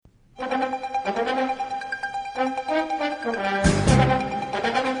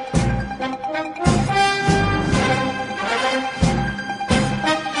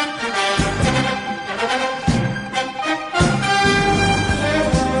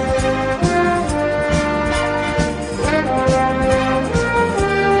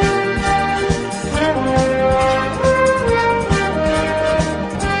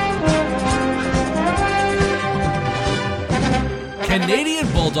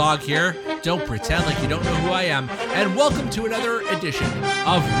Bulldog here. Don't pretend like you don't know who I am. And welcome to another edition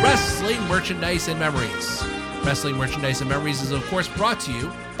of Wrestling Merchandise and Memories. Wrestling Merchandise and Memories is, of course, brought to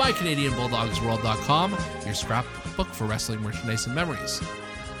you by CanadianBulldogsWorld.com, your scrapbook for wrestling merchandise and memories.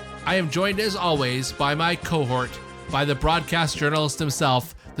 I am joined, as always, by my cohort, by the broadcast journalist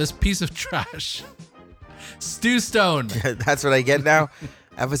himself, this piece of trash, Stu Stone. That's what I get now?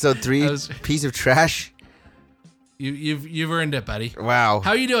 Episode 3, piece of trash? You've earned it, buddy. Wow.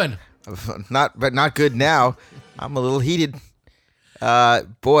 How you doing? Not good now. I'm a little heated.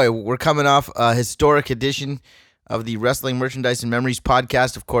 Boy, we're coming off a historic edition of the Wrestling Merchandise and Memories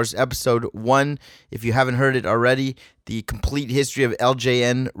podcast. Of course, episode 1, if you haven't heard it already, the complete history of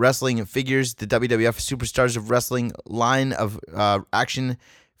LJN Wrestling and Figures, the WWF Superstars of Wrestling line of action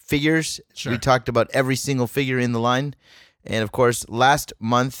figures. Sure. We talked about every single figure in the line. And of course, last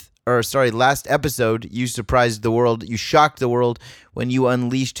episode, you surprised the world. You shocked the world when you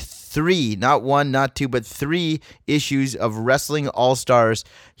unleashed 3, not 1, not 2, but 3 issues of Wrestling All-Stars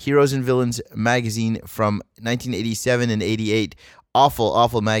Heroes and Villains magazine from 1987 and 88.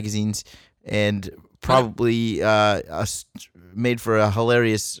 Awful magazines, and probably made for a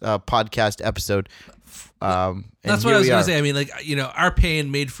hilarious podcast episode. That's what I was going to say. I mean, our pain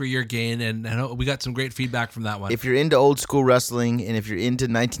made for your gain, and we got some great feedback from that one. If you're into old school wrestling, and if you're into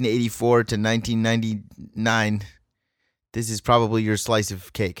 1984 to 1999, this is probably your slice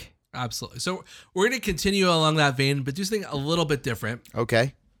of cake. Absolutely. So we're going to continue along that vein, but do something a little bit different.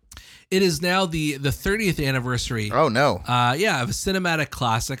 Okay. It is now the 30th anniversary. Oh, no. Of a cinematic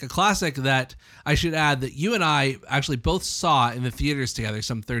classic. A classic that I should add that you and I actually both saw in the theaters together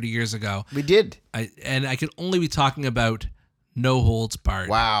some 30 years ago. We did. And I can only be talking about No Holds Barred.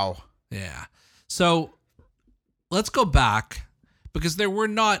 Wow. Yeah. So let's go back, because there were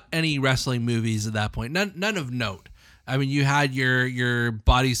not any wrestling movies at that point. None of note. I mean, you had your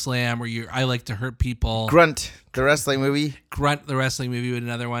Body Slam or your I Like to Hurt People. Grunt, the wrestling movie. Grunt, the wrestling movie, with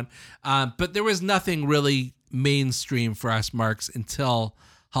another one. But there was nothing really mainstream for us, Marks, until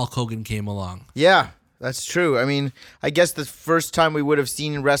Hulk Hogan came along. Yeah, that's true. I mean, I guess the first time we would have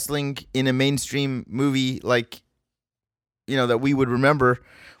seen wrestling in a mainstream movie, that we would remember,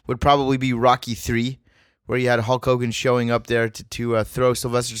 would probably be Rocky 3, where you had Hulk Hogan showing up there to throw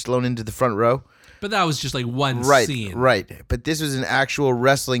Sylvester Stallone into the front row. But that was just like one scene. Right. But this was an actual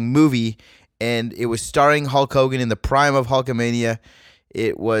wrestling movie, and it was starring Hulk Hogan in the prime of Hulkamania.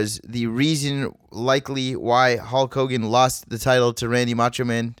 It was the reason likely why Hulk Hogan lost the title to Randy Macho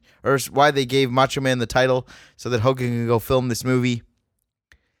Man, or why they gave Macho Man the title so that Hogan could go film this movie.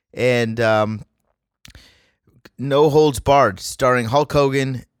 And No Holds Barred, starring Hulk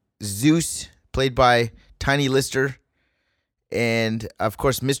Hogan, Zeus, played by Tiny Lister, and, of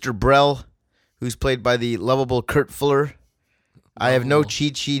course, Mr. Brell, who's played by the lovable Kurt Fuller. I have no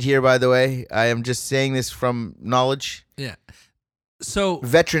cheat sheet here, by the way. I am just saying this from knowledge. Yeah. So,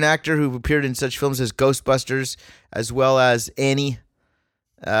 veteran actor who appeared in such films as Ghostbusters, as well as Annie.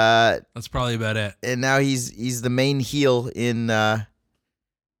 That's probably about it. And now he's the main heel in No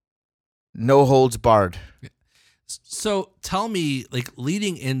Holds Barred. So tell me,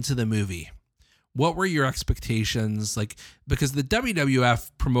 leading into the movie, what were your expectations? Because the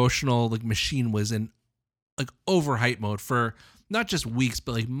WWF promotional machine was in overhype mode for not just weeks,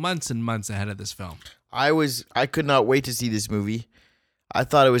 but months and months ahead of this film. I could not wait to see this movie. I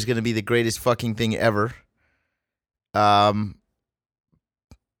thought it was going to be the greatest fucking thing ever. Hulk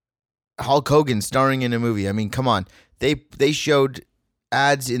Hogan starring in a movie. I mean, come on. They showed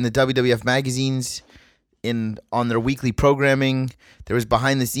ads in the WWF magazines, on their weekly programming. There was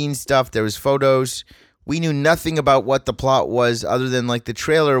behind the scenes stuff. There was photos. We knew nothing about what the plot was other than the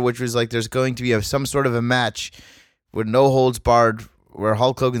trailer, which was there's going to be some sort of a match with No Holds Barred where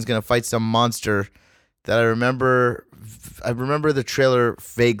Hulk Hogan's going to fight some monster that I remember the trailer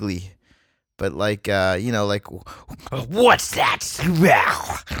vaguely, but what's that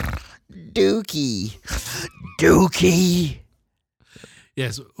smell? Dookie.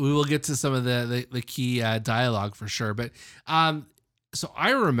 Yes, we will get to some of the key dialogue for sure. But so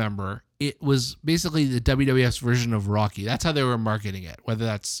I remember it was basically the WWF's version of Rocky. That's how they were marketing it, whether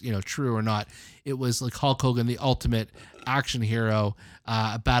that's true or not. It was Hulk Hogan, the ultimate action hero,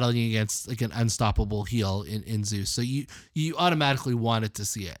 battling against an unstoppable heel in Zeus. So you automatically wanted to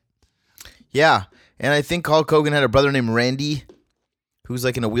see it. Yeah, and I think Hulk Hogan had a brother named Randy, who's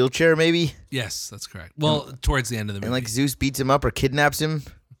in a wheelchair, maybe. Yes, that's correct. Well, towards the end of the movie, and Zeus beats him up or kidnaps him,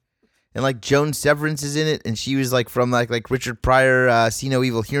 and Joan Severance is in it, and she was from Richard Pryor, See No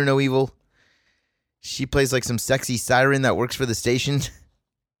Evil, Hear No Evil. She plays some sexy siren that works for the station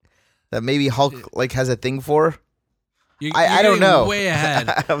that maybe Hulk has a thing for. I don't getting know. Way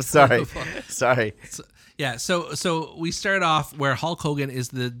ahead. I'm sorry. Sorry. Yeah. So we start off where Hulk Hogan is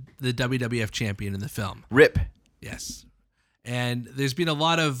the WWF champion in the film. Rip. Yes. And there's been a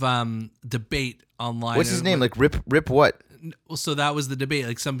lot of debate online. What's his name? Like Rip what? So that was the debate.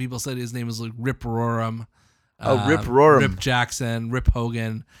 Like some people said his name was like Rip Roarum. Rip Roarum. Rip Jackson, Rip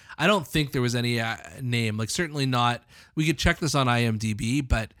Hogan. I don't think there was any name. Like certainly not. We could check this on IMDb,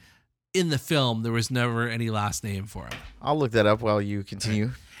 but in the film there was never any last name for him. I'll look that up while you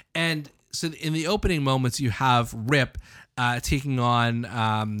continue. And so in the opening moments, you have Rip taking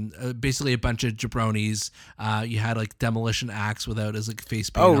on basically a bunch of jabronis. You had like Demolition Axe without his like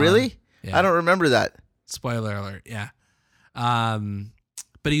face paint. Oh, really? On. Yeah. I don't remember that. Spoiler alert. Yeah.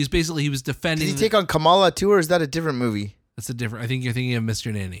 But he was defending. Did he take on Kamala too, or is that a different movie? That's a different. I think you're thinking of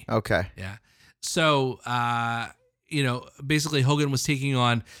Mr. Nanny. Okay. Yeah. So, basically Hogan was taking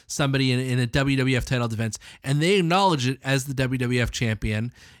on somebody in a WWF title defense, and they acknowledged it as the WWF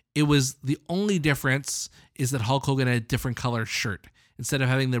champion. It was the only difference is that Hulk Hogan had a different color shirt. Instead of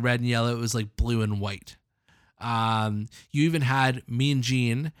having the red and yellow, it was like blue and white. You even had Mean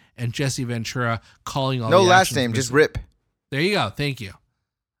Gene and Jesse Ventura calling all no the last name, just Rip. There you go. Thank you.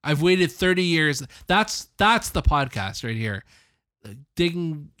 I've waited 30 years. That's the podcast right here.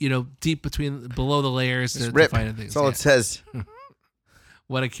 Digging, deep below the layers to find things. That's all it says.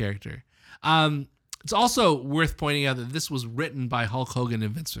 What a character. It's also worth pointing out that this was written by Hulk Hogan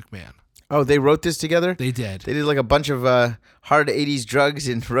and Vince McMahon. Oh, they wrote this together? They did. They did like a bunch of hard 80s drugs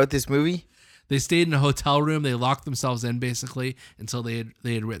and wrote this movie? They stayed in a hotel room. They locked themselves in basically until they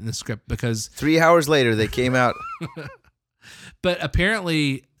had written the script because 3 hours later they came out. But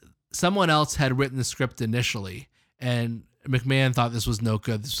apparently someone else had written the script initially, and McMahon thought this was no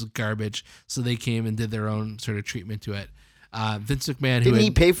good. This was garbage. So they came and did their own sort of treatment to it. Vince McMahon, didn't he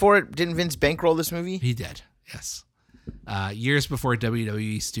pay for it? Didn't Vince bankroll this movie? He did. Yes. Years before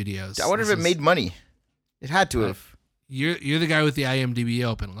WWE Studios. I wonder if it made money. It had to have. You're the guy with the IMDb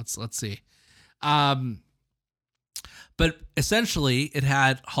open. Let's see. But essentially, it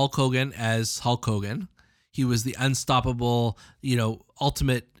had Hulk Hogan as Hulk Hogan. He was the unstoppable,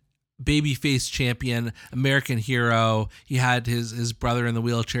 ultimate babyface champion, American hero. He had his brother in the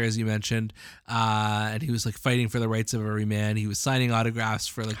wheelchair, as you mentioned, and he was like fighting for the rights of every man. He was signing autographs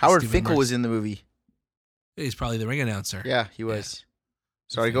for like Howard Finkel was in the movie. He's probably the ring announcer. Yeah, he was.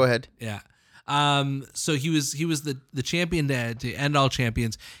 Yeah. Sorry, go ahead. Yeah. So he was the champion to end all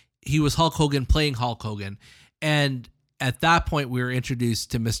champions. He was Hulk Hogan playing Hulk Hogan, and at that point we were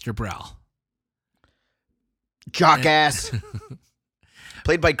introduced to Mr. Brell. Jockass.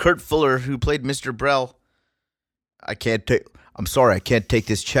 Played by Kurt Fuller, who played Mr. Brell. I'm sorry, I can't take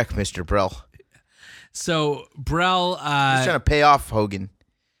this check, Mr. Brell. So Brell he's trying to pay off Hogan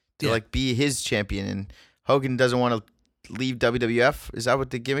to be his champion, and Hogan doesn't want to leave WWF. Is that what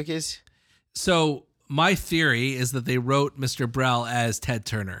the gimmick is? So my theory is that they wrote Mr. Brell as Ted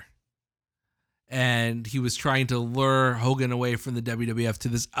Turner, and he was trying to lure Hogan away from the WWF to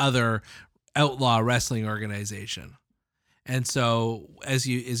this other outlaw wrestling organization. And so, as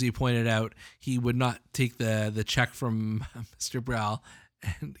you pointed out, he would not take the check from Mr. Brell.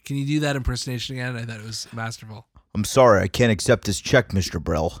 And can you do that impersonation again? I thought it was masterful. I'm sorry, I can't accept this check, Mr.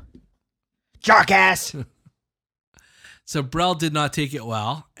 Brell. Jockass! So Brell did not take it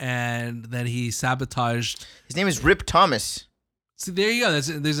well, and then he sabotaged. His name is Rip Thomas. So there you go.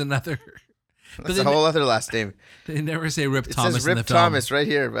 There's another. That's a whole other last name. They never say Rip Thomas. It says Rip Thomas right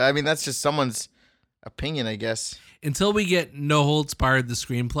here. I mean, that's just someone's opinion, I guess. Until we get No Holds Barred, the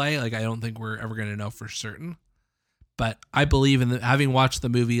screenplay, I don't think we're ever going to know for certain. But I believe having watched the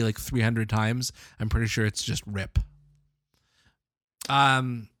movie 300 times, I'm pretty sure it's just Rip.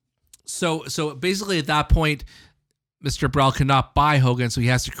 So basically at that point, Mr. Brell cannot buy Hogan, so he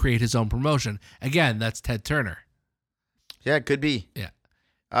has to create his own promotion. Again, that's Ted Turner. Yeah, it could be. Yeah.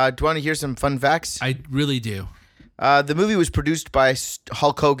 Do you want to hear some fun facts? I really do. The movie was produced by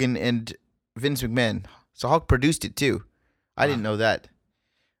Hulk Hogan and Vince McMahon. So Hulk produced it too. I didn't know that.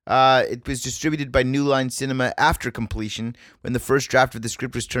 It was distributed by New Line Cinema after completion. When the first draft of the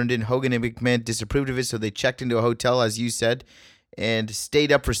script was turned in, Hogan and McMahon disapproved of it, so they checked into a hotel, as you said, and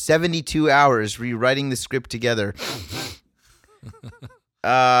stayed up for 72 hours rewriting the script together.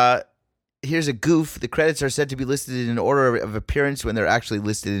 Here's a goof. The credits are said to be listed in order of appearance when they're actually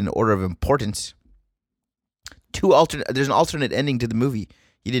listed in order of importance. There's an alternate ending to the movie.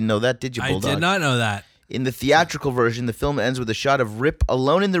 You didn't know that, did you, Bulldog? I did not know that. In the theatrical version, the film ends with a shot of Rip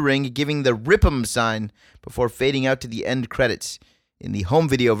alone in the ring, giving the Rip'em sign before fading out to the end credits. In the home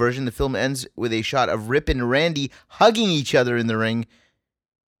video version, the film ends with a shot of Rip and Randy hugging each other in the ring.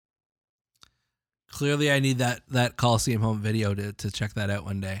 Clearly, I need that Coliseum home video to check that out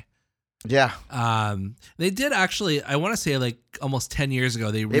one day. Yeah. They did actually. I want to say like almost 10 years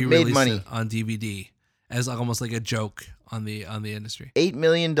ago, they made re-released money. it on DVD as like almost like a joke on the industry. $8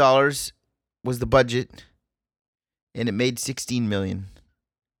 million was the budget, and it made $16 million.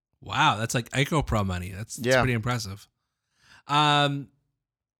 Wow, that's like IcoPro money. That's pretty impressive. Hulk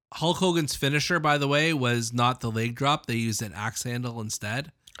Hogan's finisher, by the way, was not the leg drop. They used an axe handle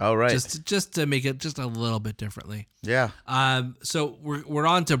instead. Oh, right. Just to make it just a little bit differently. Yeah. So we're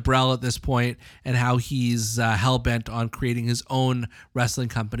on to Brel at this point and how he's hell-bent on creating his own wrestling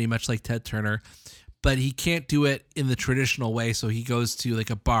company, much like Ted Turner. But he can't do it in the traditional way, so he goes to like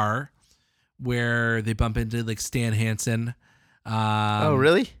a bar where they bump into like Stan Hansen. Oh,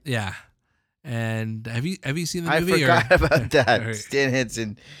 really? Yeah. And have you seen the movie? I forgot about that. Right. Stan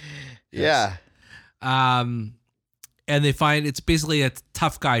Hansen. Yes. Yeah. And they find it's basically a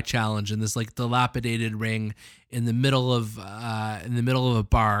tough guy challenge in this like dilapidated ring in the middle of a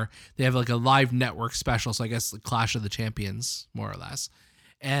bar. They have like a live network special, so I guess the Clash of the Champions, more or less.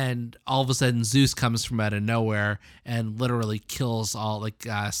 And all of a sudden, Zeus comes from out of nowhere and literally kills all like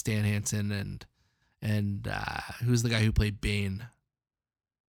Stan Hansen and who's the guy who played Bane,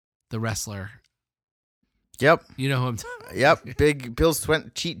 the wrestler. Yep. You know who I'm Yep. Big Bill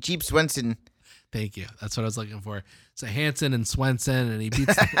Cheap Swenson. Thank you. That's what I was looking for. So Hansen and Swenson, and he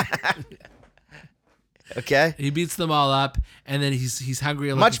beats them. Okay. He beats them all up, and then he's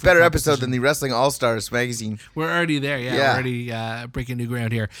hungry. Much better episode than the Wrestling All Stars magazine. We're already there. Yeah. We're already breaking new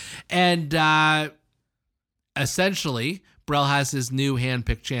ground here. And essentially, Brel has his new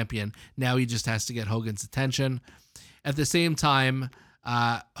hand-picked champion. Now he just has to get Hogan's attention. At the same time,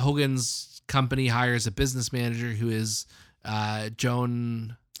 Hogan's company hires a business manager who is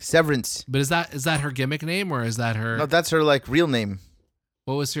Joan Severance. But is that her gimmick name, or is that her? No, that's her like real name.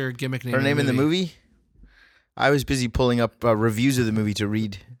 What was her gimmick name? Her name in the movie? I was busy pulling up reviews of the movie to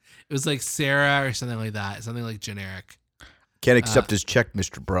read. It was like Sarah or something like that. Something like generic. Can't accept his check,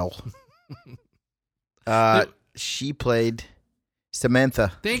 Mr. Brel. She played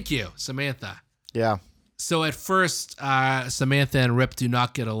Samantha. Thank you, Samantha. Yeah. So at first, Samantha and Rip do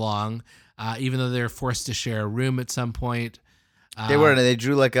not get along, even though they're forced to share a room at some point. They weren't. They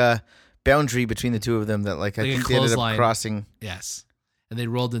drew like a boundary between the two of them that like I think they ended up crossing. Yes. And they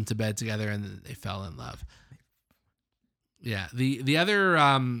rolled into bed together and they fell in love. Yeah. The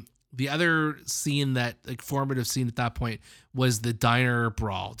other scene, that like formative scene at that point, was the diner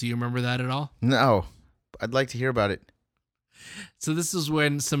brawl. Do you remember that at all? No. I'd like to hear about it. So this is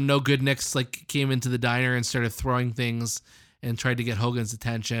when some no good nicks like came into the diner and started throwing things and tried to get Hogan's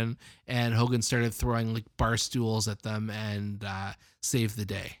attention, and Hogan started throwing like bar stools at them and saved the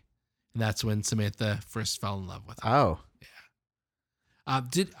day. And that's when Samantha first fell in love with him. Oh.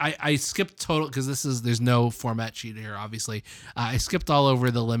 I skipped total because there's no format sheet here, obviously. I skipped all over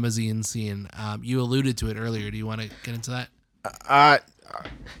the limousine scene. You alluded to it earlier. Do you want to get into that?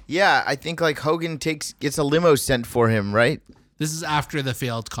 Yeah, I think like Hogan gets a limo sent for him, right? This is after the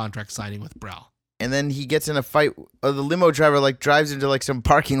failed contract signing with Brel. And then he gets in a fight. The limo driver like drives into like some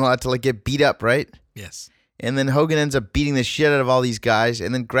parking lot to like get beat up, right? Yes. And then Hogan ends up beating the shit out of all these guys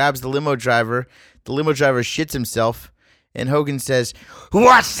and then grabs the limo driver. The limo driver shits himself. And Hogan says,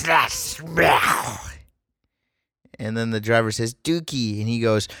 "What's that smell?" And then the driver says, "Dookie." And he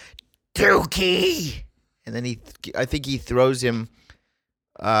goes, "Dookie." And then I think he throws him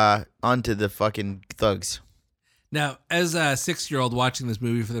onto the fucking thugs. Now, as a 6-year-old watching this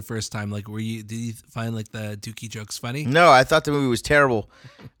movie for the first time, like, did you find like the Dookie jokes funny? No, I thought the movie was terrible.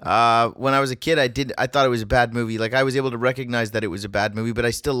 When I was a kid, I thought it was a bad movie. Like I was able to recognize that it was a bad movie, but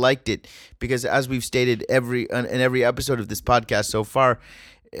I still liked it because, as we've stated in every episode of this podcast so far,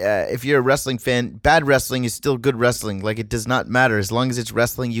 if you're a wrestling fan, bad wrestling is still good wrestling. Like it does not matter as long as it's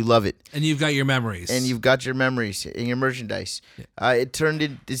wrestling, you love it. And you've got your memories. And you've got your memories and your merchandise. Yeah.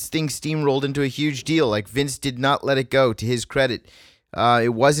 This thing steamrolled into a huge deal. Like Vince did not let it go, to his credit.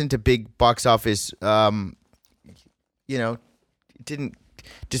 It wasn't a big box office. It didn't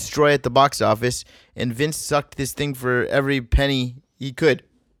destroy at the box office. And Vince sucked this thing for every penny he could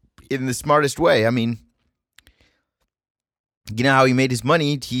in the smartest way. I mean, you know how he made his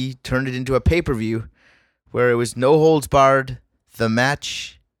money? He turned it into a pay-per-view where it was no holds barred, the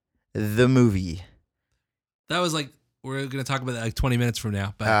match, the movie. That was like, we're going to talk about that like 20 minutes from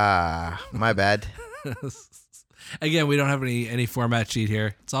now. But my bad. Again, we don't have any format sheet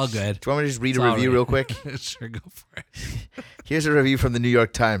here. It's all good. Do you want me to just read a review real quick? Sure, go for it. Here's a review from the New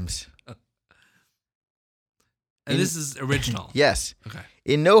York Times. And this is original. Yes. Okay.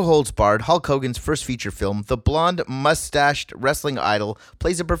 In No Holds Barred, Hulk Hogan's first feature film, the blonde, mustached wrestling idol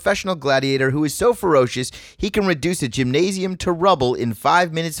plays a professional gladiator who is so ferocious he can reduce a gymnasium to rubble in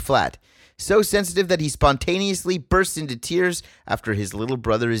 5 minutes flat. So sensitive that he spontaneously bursts into tears after his little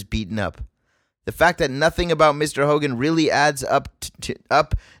brother is beaten up. The fact that nothing about Mr. Hogan really adds up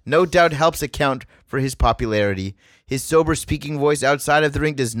no doubt helps account for his popularity. His sober speaking voice outside of the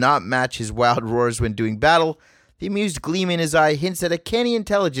ring does not match his wild roars when doing battle. The amused gleam in his eye hints at a canny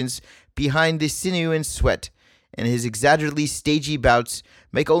intelligence behind the sinew and sweat, and his exaggeratedly stagey bouts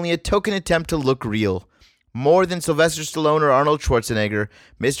make only a token attempt to look real. More than Sylvester Stallone or Arnold Schwarzenegger,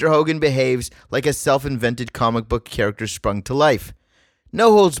 Mr. Hogan behaves like a self-invented comic book character sprung to life.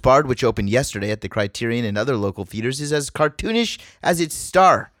 No Holds Barred, which opened yesterday at the Criterion and other local theaters, is as cartoonish as its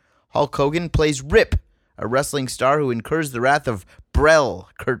star. Hulk Hogan plays Rip, a wrestling star who incurs the wrath of Brel,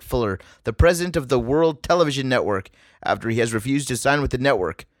 Kurt Fuller, the president of the World Television Network, after he has refused to sign with the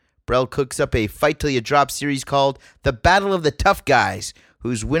network. Brel cooks up a fight till you drop series called The Battle of the Tough Guys,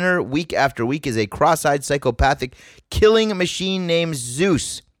 whose winner week after week is a cross-eyed psychopathic killing machine named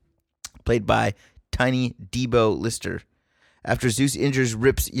Zeus, played by Tiny Debo Lister. After Zeus injures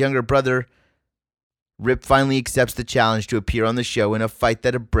Rip's younger brother, Rip finally accepts the challenge to appear on the show in a fight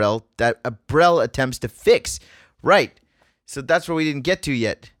that a Brel attempts to fix. Right. So that's where we didn't get to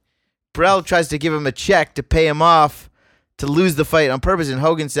yet. Brel tries to give him a check to pay him off to lose the fight on purpose, and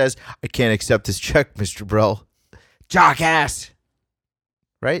Hogan says, "I can't accept this check, Mr. Brel." Jockass.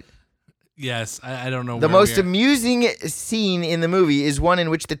 Right? Yes, I don't know. The most amusing scene in the movie is one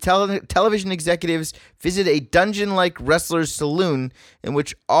in which the television executives visit a dungeon-like wrestler's saloon in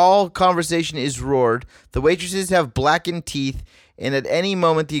which all conversation is roared. The waitresses have blackened teeth, and at any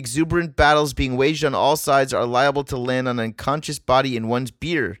moment the exuberant battles being waged on all sides are liable to land on an unconscious body in one's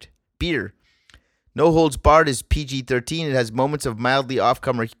beer. No Holds Barred is PG-13. It has moments of mildly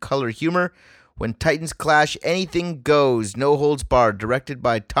off-color humor. When Titans clash, anything goes. No Holds Barred, directed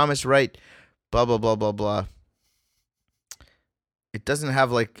by Thomas Wright. Blah, blah, blah, blah, blah. It doesn't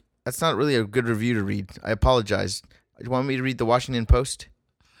have, that's not really a good review to read. I apologize. Do you want me to read the Washington Post?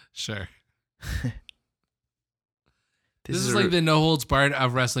 Sure. This is like the No Holds Barred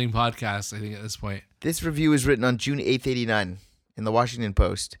of wrestling podcast, I think, at this point. This review was written on June 8th, 1989 in the Washington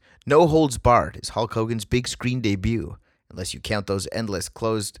Post. No Holds Barred is Hulk Hogan's big screen debut. Unless you count those endless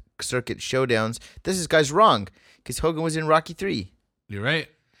closed-circuit showdowns, this guy's wrong, because Hogan was in Rocky III. You're right.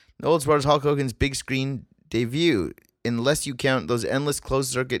 No Holds Barred is Hulk Hogan's big screen debut, unless you count those endless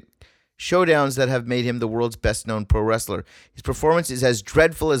closed-circuit showdowns that have made him the world's best-known pro wrestler. His performance is as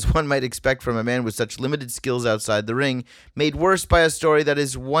dreadful as one might expect from a man with such limited skills outside the ring, made worse by a story that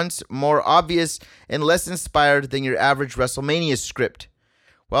is once more obvious and less inspired than your average WrestleMania script.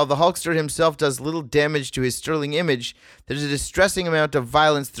 While the Hulkster himself does little damage to his sterling image, there's a distressing amount of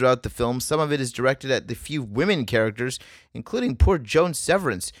violence throughout the film. Some of it is directed at the few women characters, including poor Joan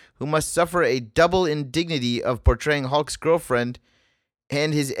Severance, who must suffer a double indignity of portraying Hulk's girlfriend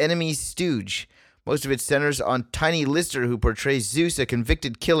and his enemy stooge. Most of it centers on Tiny Lister, who portrays Zeus, a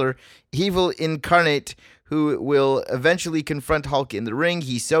convicted killer, evil incarnate, who will eventually confront Hulk in the ring.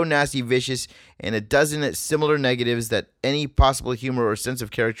 He's so nasty, vicious, and a dozen similar negatives that any possible humor or sense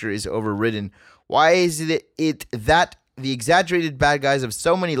of character is overridden. Why is it that the exaggerated bad guys of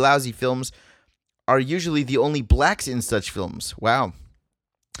so many lousy films are usually the only blacks in such films? Wow.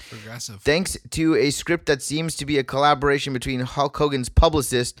 Progressive. Thanks to a script that seems to be a collaboration between Hulk Hogan's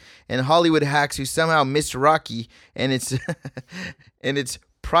publicist and Hollywood hacks who somehow missed Rocky and its and its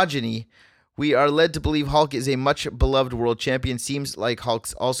progeny, we are led to believe Hulk is a much-beloved world champion. Seems like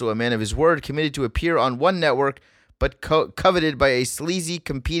Hulk's also a man of his word, committed to appear on one network, but coveted by a sleazy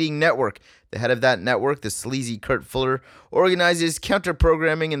competing network. The head of that network, the sleazy Kurt Fuller, organizes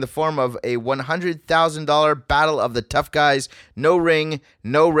counter-programming in the form of a $100,000 battle of the tough guys, no ring,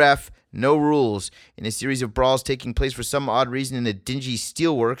 no ref, no rules. In a series of brawls taking place for some odd reason in a dingy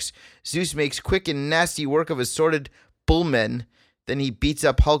steelworks, Zeus makes quick and nasty work of assorted bullmen. Then he beats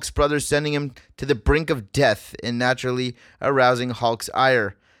up Hulk's brother, sending him to the brink of death and naturally arousing Hulk's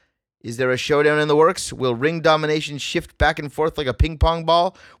ire. Is there a showdown in the works? Will ring domination shift back and forth like a ping pong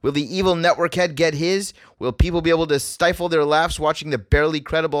ball? Will the evil network head get his? Will people be able to stifle their laughs watching the barely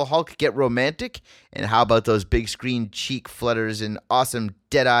credible Hulk get romantic? And how about those big screen cheek flutters and awesome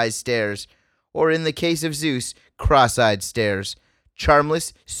dead-eye stares? Or in the case of Zeus, cross-eyed stares.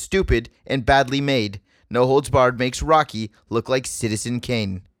 Charmless, stupid, and badly made. No Holds Barred makes Rocky look like Citizen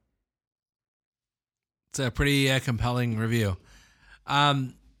Kane. It's a pretty compelling review.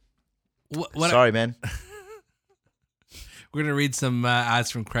 Sorry, man. We're gonna read some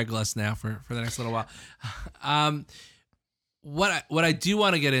ads from Craigslist now for the next little while. What I do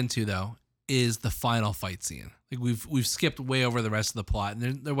want to get into though is the final fight scene. Like we've skipped way over the rest of the plot,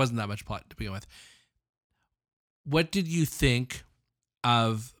 and there wasn't that much plot to begin with. What did you think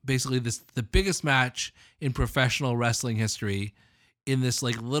of basically the biggest match in professional wrestling history in this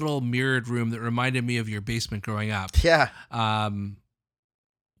like little mirrored room that reminded me of your basement growing up? Yeah.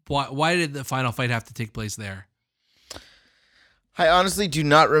 Why did the final fight have to take place there? I honestly do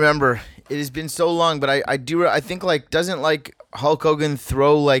not remember. It has been so long, but I think like doesn't like Hulk Hogan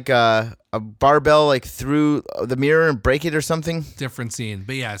throw like a barbell like through the mirror and break it or something? Different scene,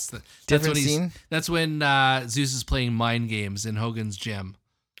 but yes, Different scene. That's when Zeus is playing mind games in Hogan's gym.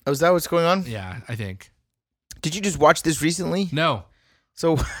 Oh, is that what's going on? Yeah, I think. Did you just watch this recently? No.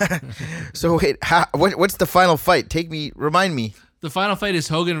 So, wait, what's the final fight? Remind me. The final fight is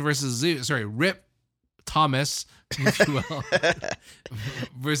Hogan versus Zeus. Sorry, Rip Thomas, if you will,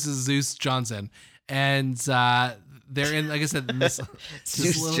 versus Zeus Johnson, and they're in, like I said, this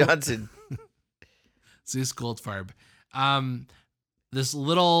Zeus Johnson, Zeus Goldfarb. This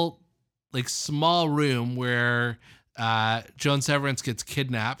little like small room where Joan Severance gets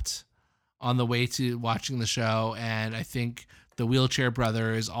kidnapped on the way to watching the show, and I think the Wheelchair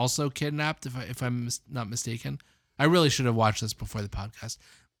Brother is also kidnapped, if I'm not mistaken. I really should have watched this before the podcast.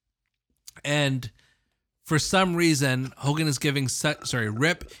 And for some reason, Rip is giving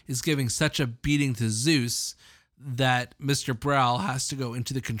such a beating to Zeus that Mr. Browl has to go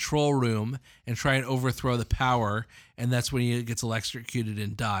into the control room and try and overthrow the power, and that's when he gets electrocuted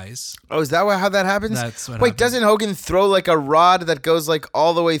and dies. Oh, is that how that happens? That's what Wait, happens. Doesn't Hogan throw like a rod that goes like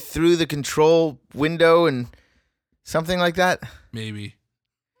all the way through the control window and something like that? Maybe.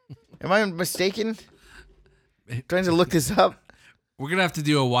 Am I mistaken? Trying to look this up. We're going to have to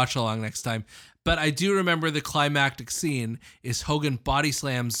do a watch along next time. But I do remember the climactic scene is Hogan body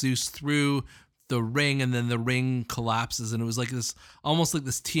slams Zeus through the ring, and then the ring collapses, and it was like this, almost like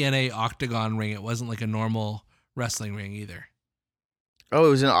this TNA octagon ring. It wasn't like a normal wrestling ring either. Oh, it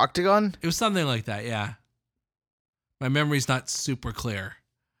was an octagon? It was something like that, yeah. My memory's not super clear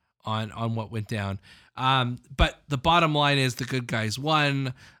on what went down. But the bottom line is the good guys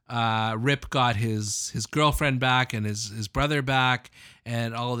won. Rip got his girlfriend back and his brother back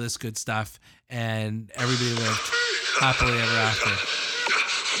and all of this good stuff, and everybody lived happily ever after.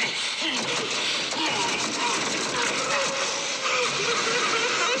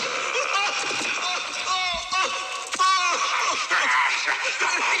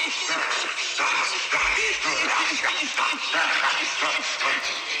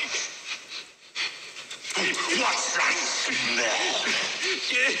 What's that smell?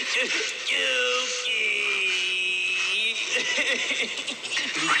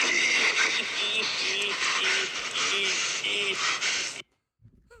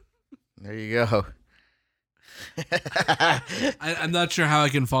 There you go. I'm not sure how I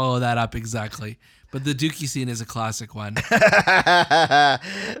can follow that up exactly, but the Dookie scene is a classic one.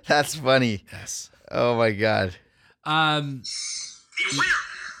 That's funny. Yes. Oh my God. The winner,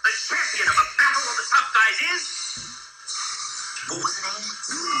 the champion of the Battle of the Tough Guys is... What was the name?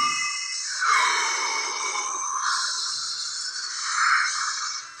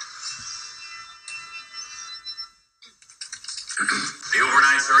 The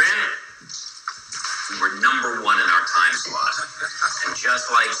overnights are in. We were number one in our time slot. And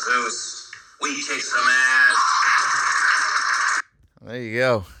just like Zeus, we kicked some ass. There you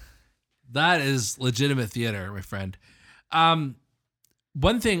go. That is legitimate theater, my friend.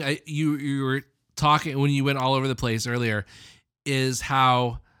 One thing you were talking when you went all over the place earlier is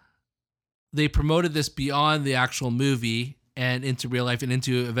how they promoted this beyond the actual movie and into real life and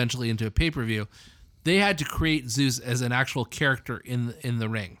eventually into a pay-per-view. They had to create Zeus as an actual character in the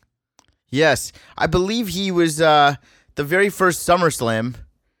ring. Yes. I believe he was the very first SummerSlam,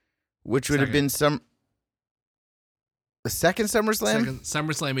 which would have been the second SummerSlam?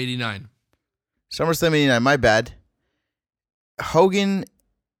 SummerSlam 89. SummerSlam 89, my bad. Hogan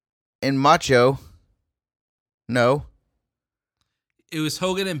and Macho. No. It was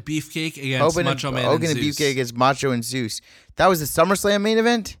Hogan and Beefcake against Macho Man Hogan and and Zeus. Beefcake against Macho and Zeus. That was the SummerSlam main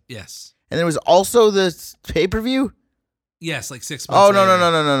event? Yes. And there was also the pay-per-view? Yes, like 6 months Oh, no,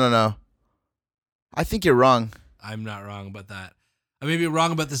 later. no. I think you're wrong. I'm not wrong about that. I may be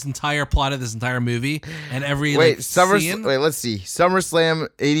wrong about this entire plot of this entire movie and every Wait, scene. Wait, let's see. SummerSlam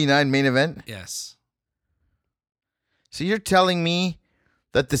 89 main event? Yes. So you're telling me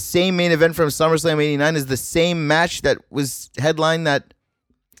that the same main event from SummerSlam 89 is the same match that was headlined that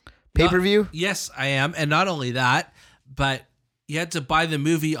pay-per-view? Yes, I am. And not only that, but you had to buy the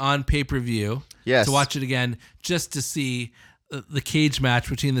movie on pay-per-view. Yes. to watch it again just to see the cage match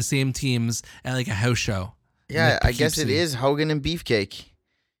between the same teams at like a house show. Yeah, in I guess it Poughkeepsie. is Hogan and Beefcake.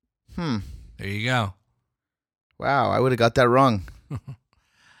 There you go. Wow, I would have got that wrong.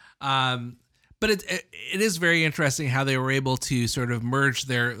 But it is very interesting how they were able to sort of merge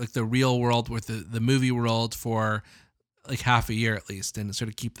their like the real world with the movie world for like half a year at least, and sort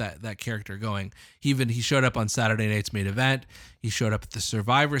of keep that character going. He showed up on Saturday Night's Main Event. He showed up at the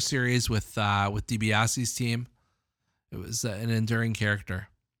Survivor Series with DiBiase's team. It was an enduring character.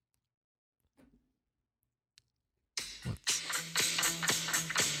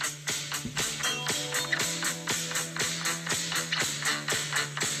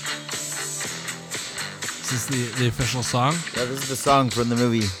 Is this the official song? Yeah, this is the song from the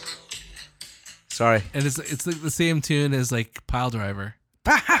movie. Sorry. And it's like the same tune as like Pile Driver.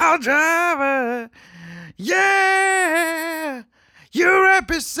 Pile driver, yeah, you're right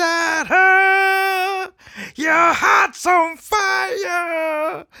beside her. Your heart's on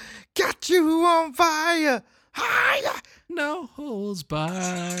fire, got you on fire. Higher. No holds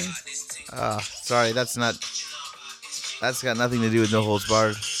barred. Sorry, that's got nothing to do with No Holds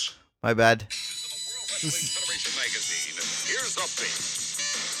Barred. My bad. Federation Magazine. Here's update.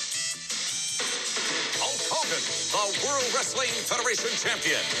 Hulk Hogan, the World Wrestling Federation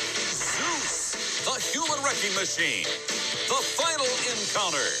champion. Zeus, the human wrecking machine. The final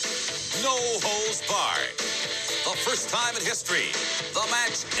encounter. No holds barred. The first time in history, the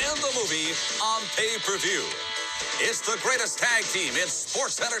match and the movie on pay-per-view. It's the greatest tag team in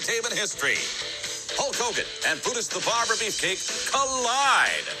sports entertainment history. Hulk Hogan and Brutus the Barber Beefcake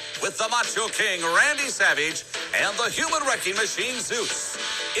collide with the Macho King Randy Savage and the human wrecking machine Zeus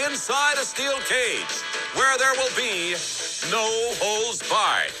inside a steel cage where there will be no holds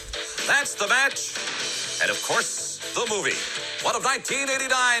barred. That's the match. And of course, the movie. One of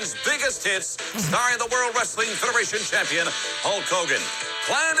 1989's biggest hits, starring the World Wrestling Federation champion Hulk Hogan.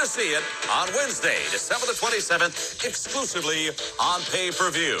 Plan to see it on Wednesday, December the 27th, exclusively on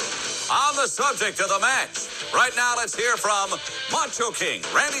pay-per-view. On the subject of the match, right now let's hear from Macho King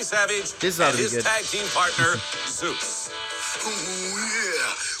Randy Savage This ought and to be his good. tag team partner, Zeus. Oh,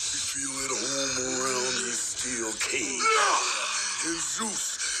 yeah. We feel at home around this steel cage. And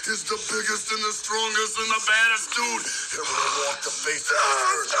Zeus is the biggest and the strongest and the baddest dude ever to walk the face of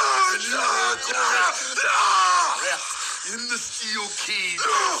this earth. And you are wrapped in the steel cage.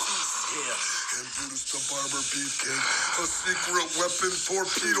 Zeus here. And Brutus the Barber Beefcake, a secret weapon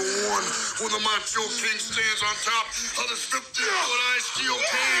torpedo one when the Macho King stands on top of the 50-foot-high steel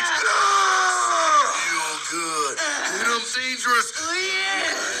cage. Feel good. Get him dangerous.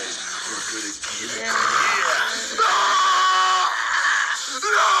 We're gonna get it.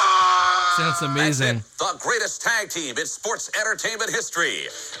 Sounds amazing. That's it. The greatest tag team in sports entertainment history.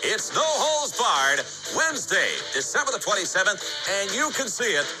 It's No Holds Barred, Wednesday, December the 27th, and you can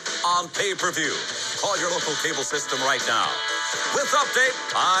see it on pay-per-view. Call your local cable system right now. With Update,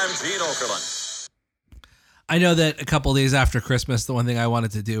 I'm Gene Okerlund. I know that a couple days after Christmas, the one thing I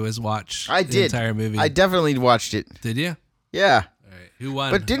wanted to do is watch the entire movie. I definitely watched it. Did you? Yeah. All right. Who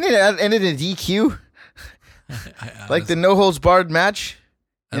won? But didn't it end in a DQ? Like the No Holds Barred match?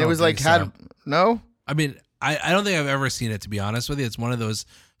 I And it don't was like, think so. no? I mean, I don't think I've ever seen it, to be honest with you. It's one of those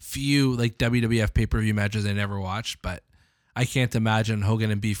few like WWF pay-per-view matches I never watched, but I can't imagine Hogan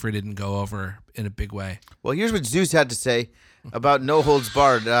and Beefrey didn't go over in a big way. Well, here's what Zeus had to say about No Holds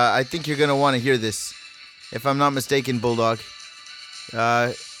Barred. I think you're going to want to hear this, if I'm not mistaken, Bulldog.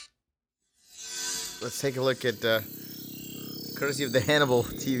 Let's take a look at, courtesy of the Hannibal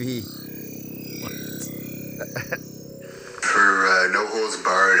TV. For No Holds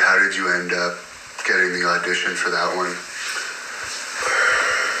Barred, how did you end up getting the audition for that one?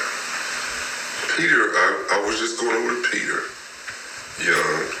 Peter, I was just going over to Peter.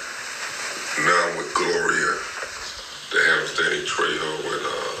 Young. Now I'm with Gloria, the Hamstany Trejo, and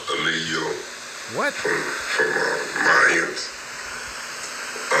Emilio What? from Mayans.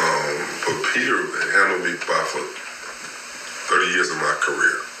 But Peter handled me by for 30 years of my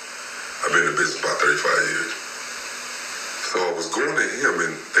career. I've been in business about 35 years. So I was going to him,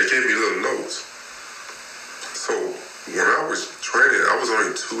 and they gave me little notes. So when I was training, I was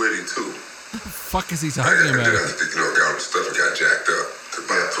only 282. What the fuck is he talking about? Got stuff and got jacked up to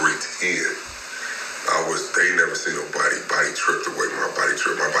about 310. They never seen nobody body trip the way my body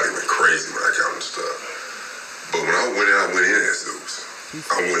tripped. My body went crazy when I got on stuff. But when I went in as Zeus.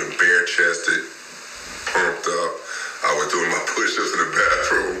 I went bare chested, pumped up. I was doing my push-ups in the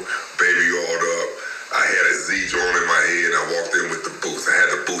bathroom, baby oiled up. I had a Z joint in my head. I walked in with the boots. I had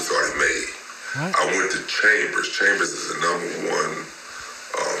the boots already made. What? I went to Chambers. Chambers is the #1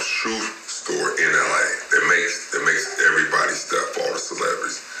 shoe store in LA that makes everybody stuff, all the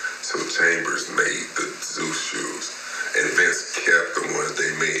celebrities. So Chambers made the Zeus shoes, and Vince kept the ones they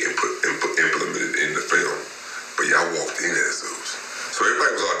made and implemented in the film. But y'all walked in as Zeus. So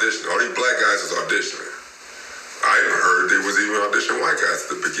everybody was auditioning. All these black guys was auditioning. I even heard there was even auditioning white guys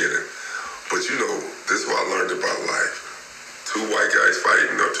at the beginning. But you know, this is what I learned about life. Two white guys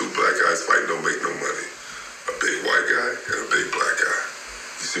fighting or two black guys fighting don't make no money. A big white guy and a big black guy.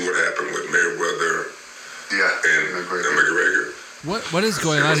 You see what happened with Mayweather and McGregor? What is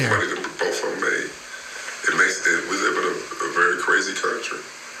going on here? Money that both of them made. We live in a very crazy country.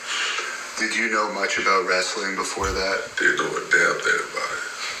 Did you know much about wrestling before that? Didn't know a damn thing about it.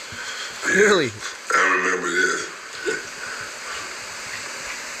 Yeah, Really? I remember this.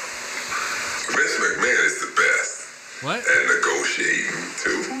 Vince McMahon is the best. What? And negotiating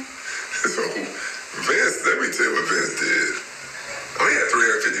too. So Vince, let me tell you what Vince did. Oh, he had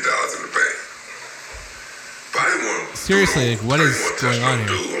 $350 in the bank. But I didn't want Seriously, like, what is going on here?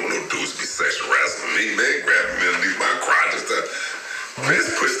 I don't want no dudes be sexual harassing me, man. Grabbing me underneath my crotch and stuff.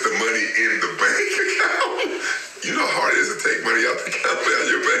 Vince puts the money in the bank account. You know how hard it is to take money out the account, out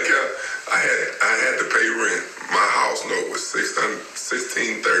your bank account. I had to pay rent. My house note was $1630,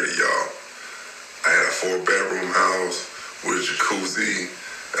 y'all. I had a 4-bedroom house with a jacuzzi,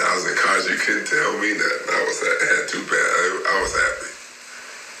 and I was in college. You couldn't tell me that. I had 2 bed. I was happy.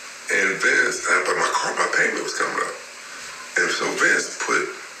 And Vince, but my payment was coming up, and so Vince put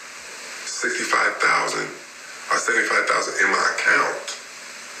 $65,000 or $75,000 in my account,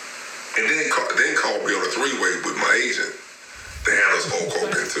 and then called me on a 3-way with my agent. They handles Hulk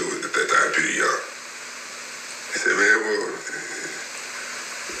Hogan too at that time, Peter Young. He said, "Man, well,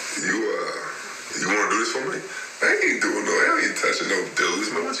 you want to do this for me? I ain't doing no, I ain't touching no dudes,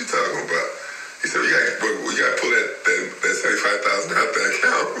 man. What you talking about?" He said, we got to pull that $75,000 out that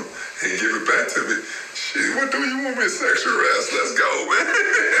account and give it back to me. Shit, what do you want me to sexual harass? Let's go, man.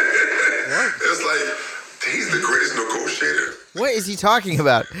 It's like, he's the greatest negotiator. What is he talking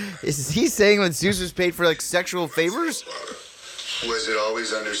about? Is he saying that Zeus was paid for like sexual favors? Was it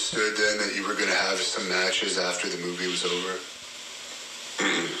always understood then that you were going to have some matches after the movie was over?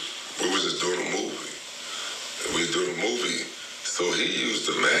 We was just doing a movie. We was doing a movie, so he used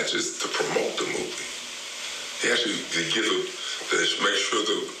the matches to promote the movie. He actually to make sure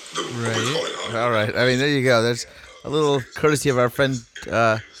the Right. we call it. All right. I mean, there you go. There's a little courtesy of our friend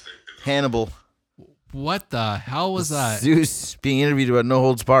Hannibal. What the hell was that? Zeus being interviewed about No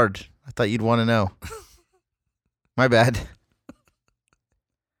Holds Barred. I thought you'd want to know. My bad.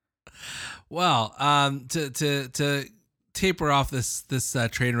 Well, to taper off this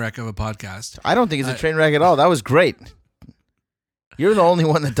train wreck of a podcast. I don't think it's a train wreck at all. That was great. You're the only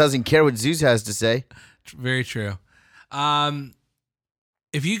one that doesn't care what Zeus has to say. Very true.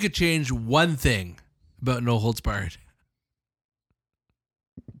 If you could change one thing about No Holds Barred,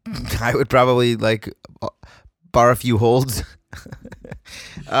 I would probably bar a few holds.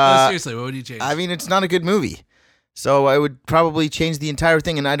 no, seriously, what would you change? I mean, it's not a good movie. So I would probably change the entire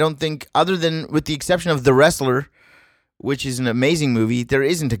thing. And I don't think, other than with the exception of The Wrestler, which is an amazing movie, there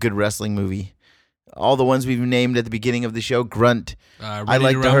isn't a good wrestling movie. All the ones we've named at the beginning of the show, Grunt, I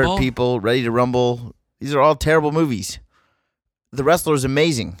Like to Hurt People, Ready to Rumble, these are all terrible movies. The Wrestler is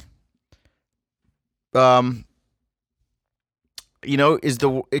amazing. Could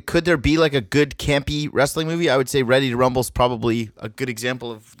there be like a good campy wrestling movie? I would say Ready to Rumble is probably a good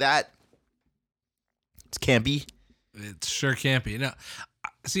example of that. It's campy. It sure can't be. No,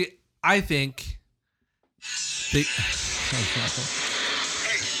 see, I think. Are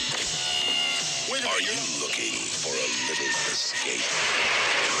you looking for a little escape?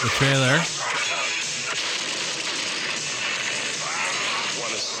 The trailer.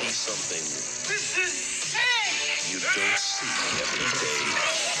 Want to see something you don't see every day?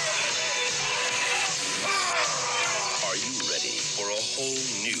 Are you ready for a whole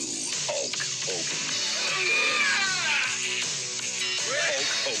new Hulk Hogan?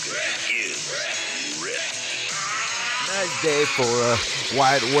 Hulk Hogan is ripped. Nice day for a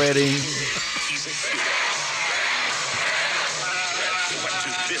white wedding. He's a hero. But to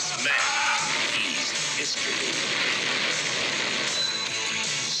this man, he's history.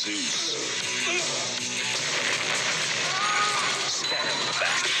 Zeus. Stand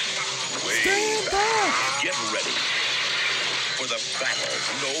back. Way back. Get ready for the battle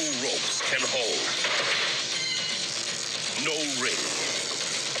no ropes can hold. No ring.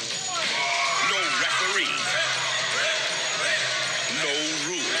 No referee. No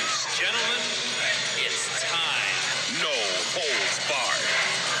rules. Gentlemen, it's time. No holds barred.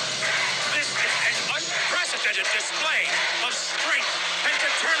 This is an unprecedented display of strength and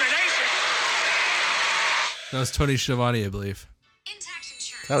determination. That was Tony Schiavone, I believe.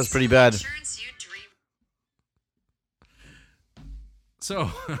 That was pretty bad.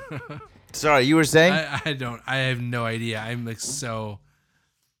 So, Sorry, you were saying? I have no idea. I'm like so.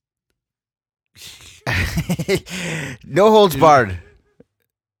 No Holds Barred.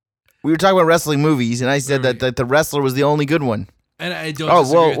 We were talking about wrestling movies, and I said that The Wrestler was the only good one. And I don't. Oh,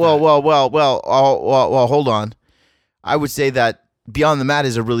 disagree with that. well, hold on. I would say that Beyond the Mat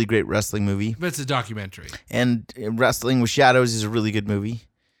is a really great wrestling movie. But it's a documentary. And Wrestling with Shadows is a really good movie.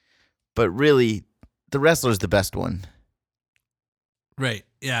 But really, The Wrestler is the best one. Right.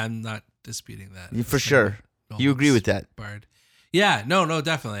 Yeah, I'm not disputing that. For sure. You agree with that? Bard. Yeah, no,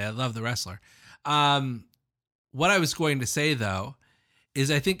 definitely. I love The Wrestler. What I was going to say, though, is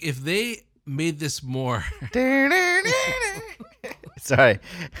I think if they made this more... Sorry.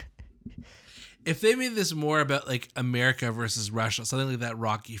 If they made this more about like America versus Russia, something like that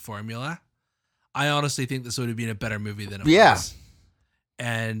Rocky formula, I honestly think this would have been a better movie than it was.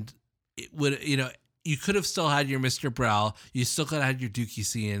 And it would, you could have still had your Mr. Brell. You still could have had your Dookie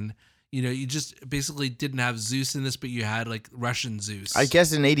scene. You just basically didn't have Zeus in this, but you had like Russian Zeus. I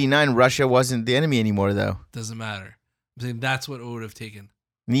guess in '89, Russia wasn't the enemy anymore, though. Doesn't matter. I'm saying that's what it would have taken.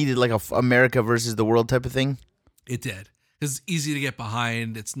 Needed like a America versus the world type of thing. It did. Because it's easy to get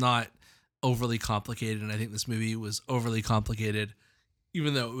behind. It's not overly complicated. And I think this movie was overly complicated,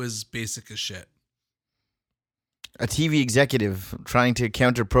 even though it was basic as shit. A TV executive trying to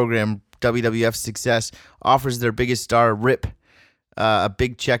counter-program WWF's success offers their biggest star, Rip, a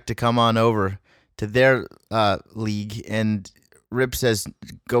big check to come on over to their league. And Rip says,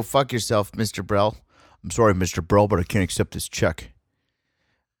 "Go fuck yourself, Mr. Brell. I'm sorry, Mr. Brell, but I can't accept this check."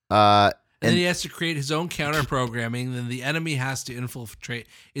 And then he has to create his own counter programming. Then the enemy has to infiltrate.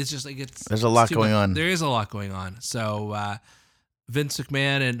 It's just like there's a lot going on. There is a lot going on. So Vince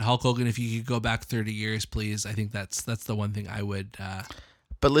McMahon and Hulk Hogan, if you could go back 30 years, please. I think that's the one thing I would.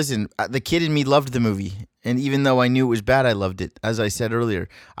 But listen, the kid in me loved the movie, and even though I knew it was bad, I loved it. As I said earlier,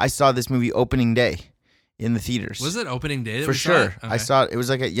 I saw this movie opening day in the theaters. Was it opening day? For sure, I saw it. It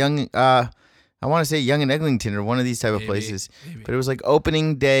was like at Young. I want to say Young and Eglinton or one of these type of places. Maybe. But it was like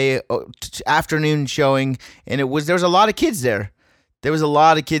opening day, afternoon showing, and there was a lot of kids there. There was a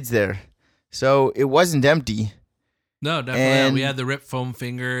lot of kids there. So it wasn't empty. No, definitely. And we had the Rip foam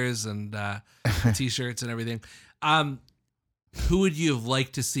fingers and T-shirts and everything. Who would you have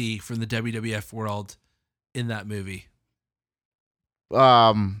liked to see from the WWF world in that movie?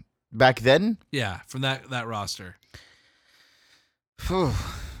 Back then? Yeah, from that roster. Well,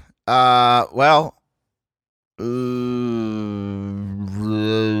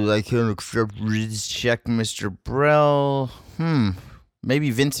 I can't accept this check, Mr. Brell. Maybe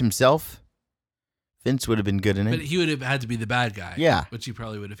Vince himself. Vince would have been good in it. But he would have had to be the bad guy. Yeah. Which he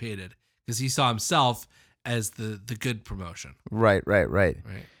probably would have hated. Because he saw himself as the good promotion. Right.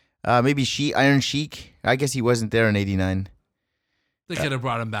 Maybe Iron Sheik. I guess he wasn't there in '89. They could have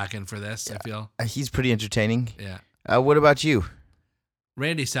brought him back in for this, I feel. He's pretty entertaining. Yeah. What about you?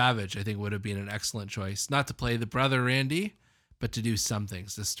 Randy Savage, I think, would have been an excellent choice. Not to play the brother Randy, but to do some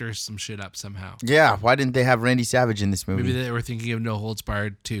things, to stir some shit up somehow. Yeah, why didn't they have Randy Savage in this movie? Maybe they were thinking of No Holds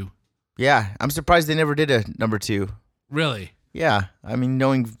Barred 2. Yeah, I'm surprised they never did a number 2. Really? Yeah, I mean,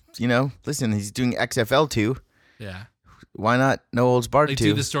 knowing, listen, he's doing XFL 2. Yeah. Why not No Holds Barred 2?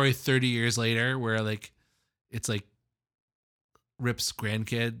 Do the story 30 years later where, like, it's like Rip's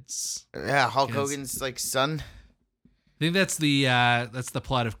grandkids. Yeah, Hulk Hogan's, like, son. I think that's the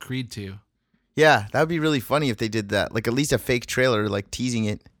plot of Creed 2. Yeah, that would be really funny if they did that. Like at least a fake trailer, like teasing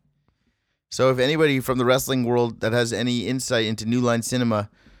it. So if anybody from the wrestling world that has any insight into New Line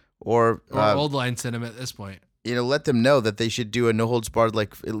Cinema or Old Line Cinema at this point, let them know that they should do a No Holds Barred,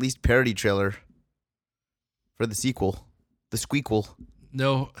 like at least parody trailer for the sequel, the squeakquel.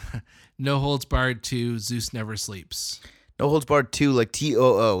 No Holds Barred 2, Zeus Never Sleeps. No Holds Barred 2, like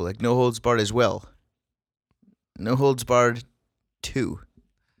TOO, like No Holds Barred as well. No Holds Barred 2.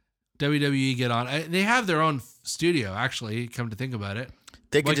 WWE get on. They have their own studio, actually, come to think about it.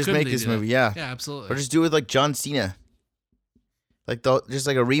 They could just make this movie, yeah. Yeah, absolutely. Or just do it with like John Cena. Like just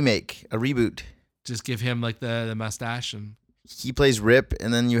like a remake, a reboot. Just give him like the mustache and he plays Rip,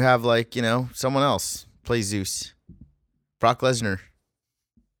 and then you have like, someone else play Zeus. Brock Lesnar.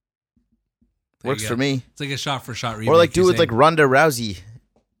 Works for me. It's like a shot-for-shot remake. Or like do it with like Ronda Rousey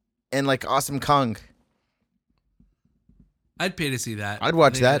and like Awesome Kong. I'd pay to see that. I'd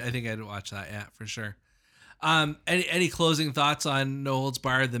watch that. I think I'd watch that, yeah, for sure. Any closing thoughts on No Holds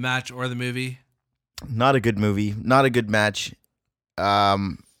Barred, the match or the movie? Not a good movie. Not a good match.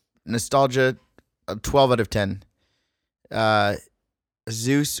 Nostalgia, 12 out of 10.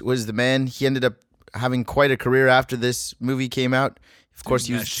 Zeus was the man. He ended up having quite a career after this movie came out. Of course,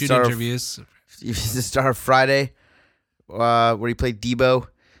 he was shoot star interviews. He was the star of Friday, where he played Debo,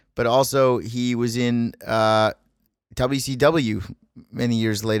 but also he was in WCW many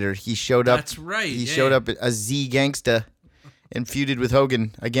years later. He showed up. That's right. He showed up as Z Gangsta and feuded with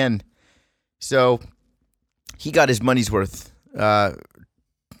Hogan again. So he got his money's worth. Tiny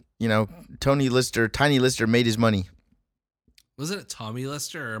Lister made his money. Wasn't it Tommy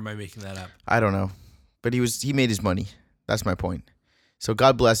Lister, or am I making that up? I don't know, but he made his money. That's my point. So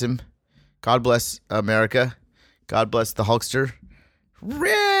God bless him. God bless America. God bless the Hulkster.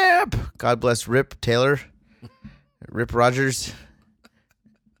 Rip. God bless Rip Taylor, Rip Rogers,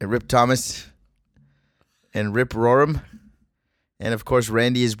 and Rip Thomas, and Rip Roram, and of course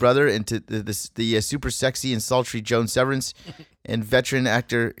Randy, his brother, and to the super sexy and sultry Joan Severance, and veteran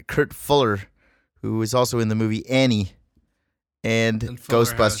actor Kurt Fuller, who was also in the movie Annie and Fuller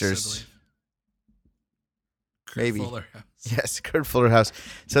Ghostbusters. House, Maybe. Fuller House. Yes, Kurt Fuller House.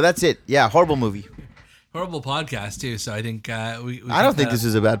 So that's it. Yeah, horrible movie. Horrible podcast too. So I think we I don't think this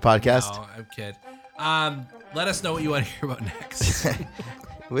is a bad podcast. No, I'm kidding. Let us know what you want to hear about next.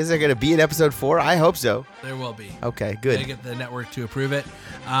 Was there going to be an episode 4? I hope so. There will be. Okay, Gotta good. get the network to approve it.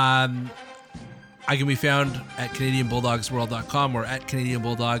 I can be found at CanadianBulldogsWorld.com or at Canadian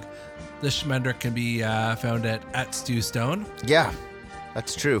Bulldog. This Schmender can be found at Stu Stone. Yeah,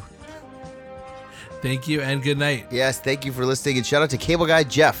 that's true. Thank you and good night. Yes, thank you for listening, and shout out to Cable Guy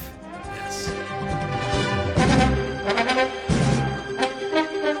Jeff.